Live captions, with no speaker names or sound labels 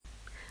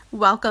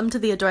Welcome to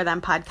the Adore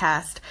Them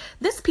podcast.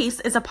 This piece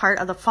is a part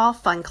of the Fall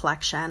Fun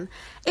Collection.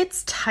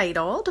 It's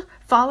titled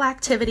Fall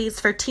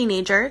Activities for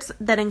Teenagers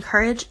That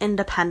Encourage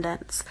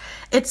Independence.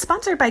 It's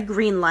sponsored by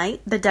Greenlight,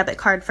 the debit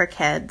card for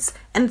kids,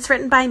 and it's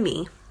written by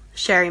me,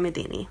 Sherry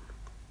Medini.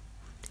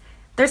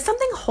 There's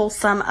something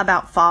wholesome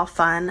about fall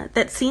fun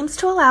that seems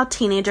to allow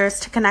teenagers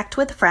to connect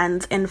with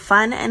friends in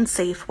fun and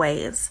safe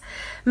ways.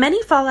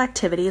 Many fall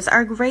activities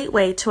are a great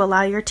way to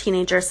allow your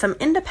teenagers some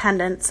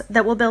independence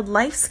that will build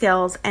life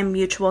skills and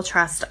mutual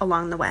trust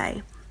along the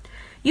way.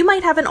 You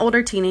might have an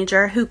older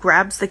teenager who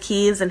grabs the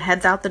keys and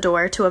heads out the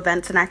door to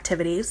events and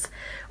activities,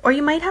 or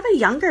you might have a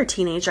younger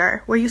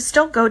teenager where you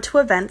still go to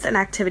events and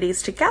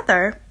activities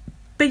together,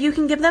 but you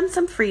can give them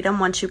some freedom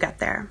once you get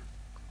there.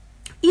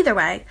 Either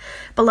way,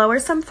 below are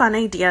some fun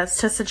ideas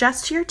to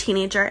suggest to your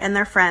teenager and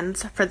their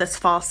friends for this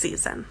fall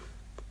season.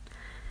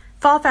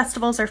 Fall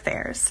festivals or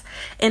fairs.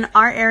 In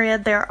our area,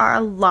 there are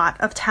a lot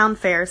of town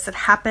fairs that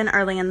happen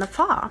early in the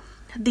fall.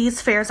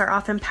 These fairs are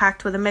often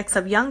packed with a mix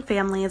of young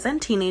families and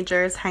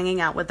teenagers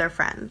hanging out with their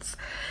friends.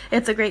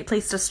 It's a great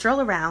place to stroll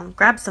around,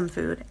 grab some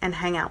food, and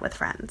hang out with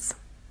friends.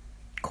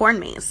 Corn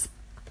maze.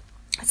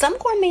 Some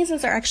corn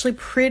mazes are actually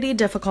pretty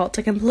difficult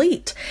to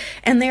complete,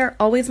 and they are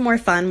always more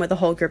fun with a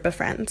whole group of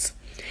friends.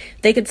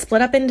 They could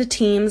split up into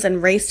teams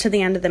and race to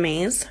the end of the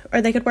maze,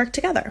 or they could work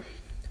together.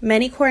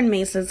 Many corn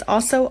mazes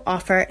also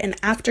offer an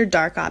after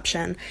dark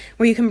option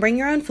where you can bring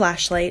your own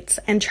flashlights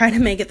and try to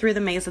make it through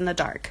the maze in the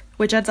dark,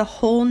 which adds a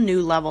whole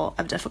new level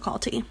of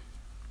difficulty.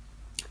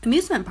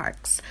 Amusement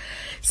parks.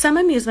 Some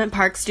amusement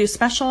parks do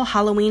special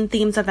Halloween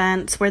themed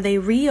events where they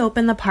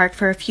reopen the park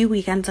for a few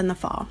weekends in the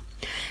fall.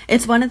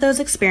 It's one of those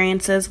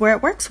experiences where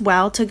it works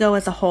well to go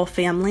as a whole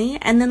family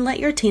and then let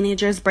your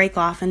teenagers break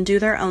off and do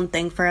their own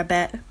thing for a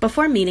bit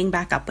before meeting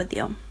back up with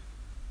you.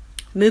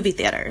 Movie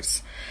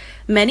theaters.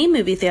 Many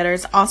movie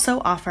theaters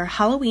also offer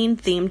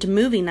Halloween-themed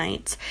movie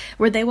nights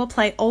where they will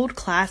play old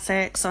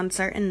classics on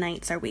certain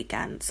nights or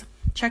weekends.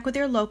 Check with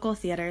your local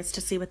theaters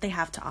to see what they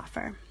have to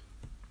offer.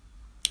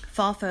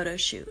 Fall photo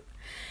shoot.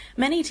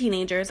 Many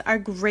teenagers are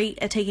great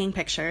at taking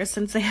pictures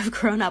since they have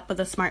grown up with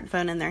a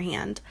smartphone in their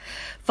hand.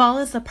 Fall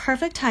is the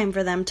perfect time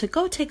for them to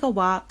go take a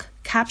walk,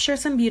 capture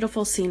some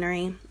beautiful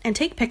scenery, and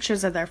take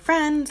pictures of their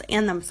friends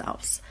and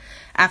themselves.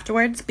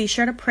 Afterwards, be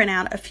sure to print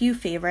out a few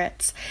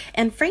favorites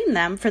and frame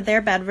them for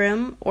their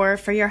bedroom or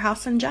for your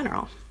house in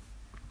general.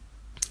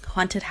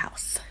 Haunted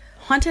house.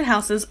 Haunted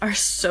houses are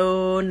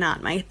so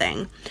not my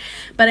thing,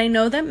 but I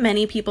know that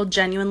many people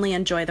genuinely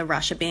enjoy the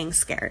rush of being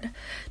scared.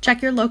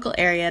 Check your local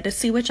area to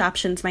see which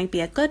options might be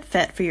a good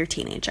fit for your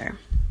teenager.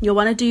 You'll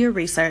want to do your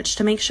research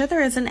to make sure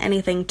there isn't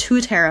anything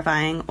too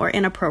terrifying or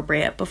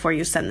inappropriate before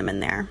you send them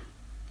in there.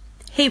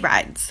 Hay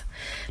rides.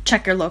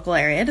 Check your local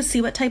area to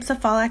see what types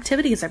of fall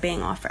activities are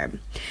being offered.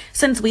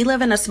 Since we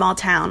live in a small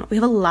town, we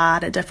have a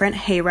lot of different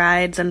hay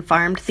rides and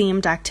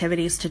farm-themed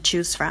activities to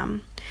choose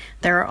from.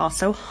 There are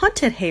also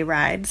haunted hay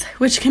rides,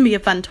 which can be a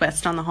fun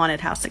twist on the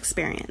haunted house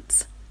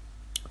experience.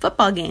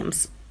 Football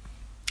games.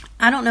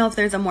 I don't know if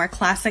there's a more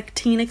classic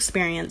teen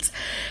experience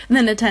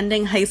than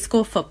attending high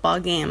school football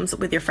games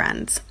with your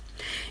friends.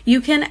 You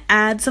can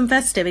add some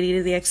festivity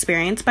to the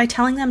experience by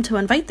telling them to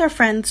invite their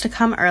friends to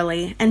come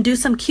early and do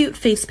some cute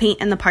face paint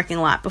in the parking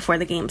lot before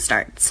the game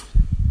starts.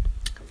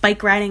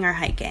 Bike riding or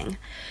hiking.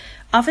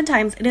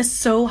 Oftentimes, it is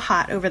so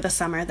hot over the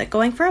summer that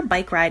going for a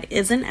bike ride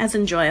isn't as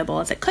enjoyable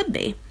as it could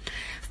be.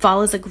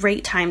 Fall is a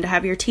great time to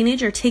have your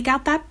teenager take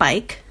out that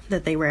bike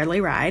that they rarely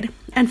ride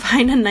and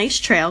find a nice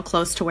trail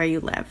close to where you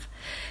live.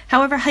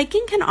 However,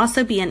 hiking can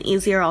also be an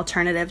easier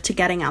alternative to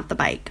getting out the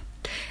bike.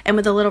 And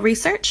with a little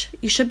research,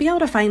 you should be able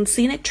to find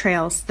scenic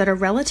trails that are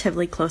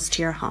relatively close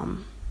to your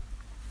home.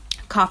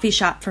 Coffee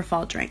shop for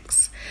fall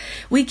drinks.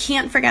 We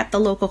can't forget the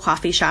local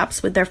coffee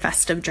shops with their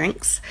festive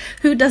drinks.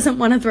 Who doesn't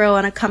want to throw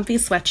on a comfy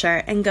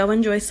sweatshirt and go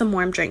enjoy some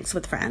warm drinks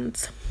with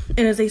friends?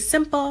 It is a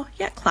simple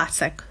yet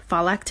classic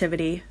fall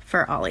activity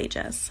for all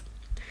ages.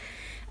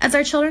 As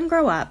our children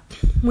grow up,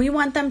 we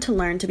want them to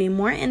learn to be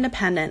more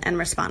independent and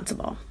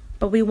responsible,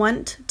 but we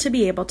want to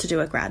be able to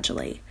do it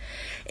gradually.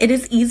 It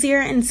is easier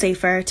and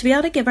safer to be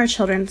able to give our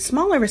children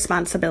smaller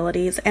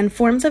responsibilities and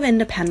forms of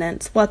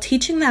independence while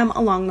teaching them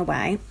along the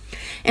way,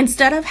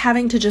 instead of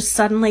having to just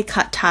suddenly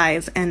cut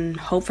ties and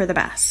hope for the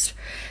best.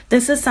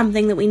 This is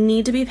something that we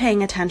need to be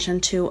paying attention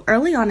to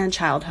early on in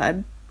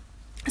childhood,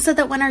 so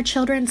that when our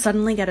children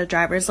suddenly get a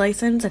driver's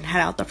license and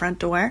head out the front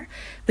door,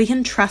 we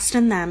can trust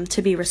in them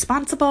to be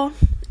responsible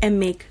and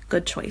make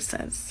good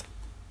choices.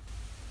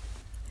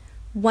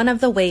 One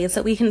of the ways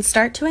that we can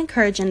start to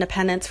encourage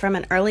independence from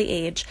an early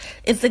age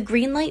is the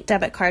Greenlight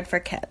debit card for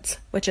kids,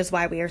 which is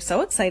why we are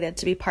so excited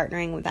to be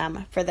partnering with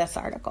them for this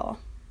article.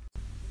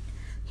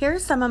 Here are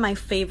some of my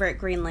favorite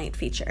Greenlight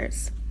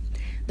features.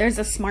 There's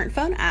a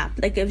smartphone app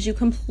that gives you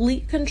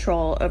complete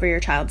control over your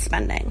child's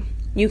spending.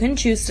 You can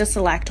choose to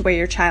select where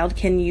your child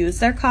can use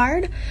their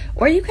card,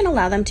 or you can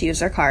allow them to use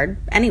their card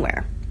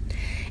anywhere.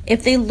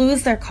 If they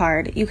lose their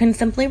card, you can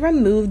simply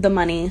remove the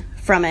money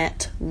from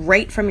it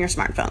right from your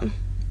smartphone.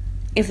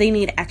 If they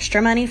need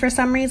extra money for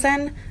some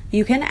reason,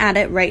 you can add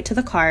it right to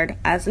the card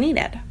as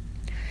needed.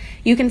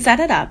 You can set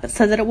it up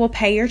so that it will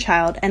pay your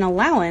child an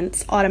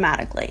allowance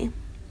automatically.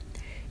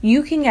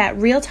 You can get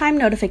real-time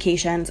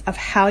notifications of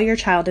how your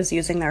child is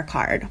using their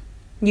card.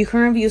 You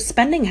can review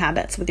spending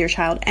habits with your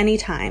child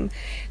anytime.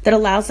 That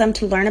allows them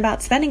to learn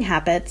about spending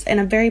habits in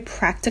a very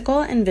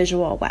practical and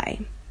visual way.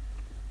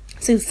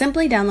 So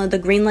simply download the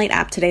Greenlight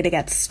app today to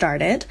get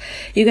started.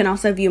 You can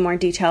also view more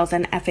details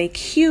and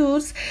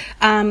FAQs,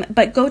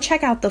 but go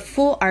check out the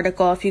full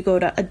article if you go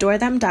to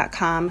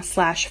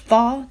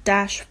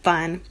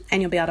adorethem.com/fall-fun,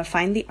 and you'll be able to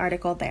find the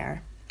article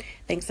there.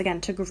 Thanks again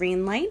to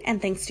Greenlight,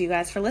 and thanks to you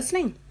guys for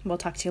listening. We'll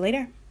talk to you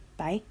later.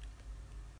 Bye.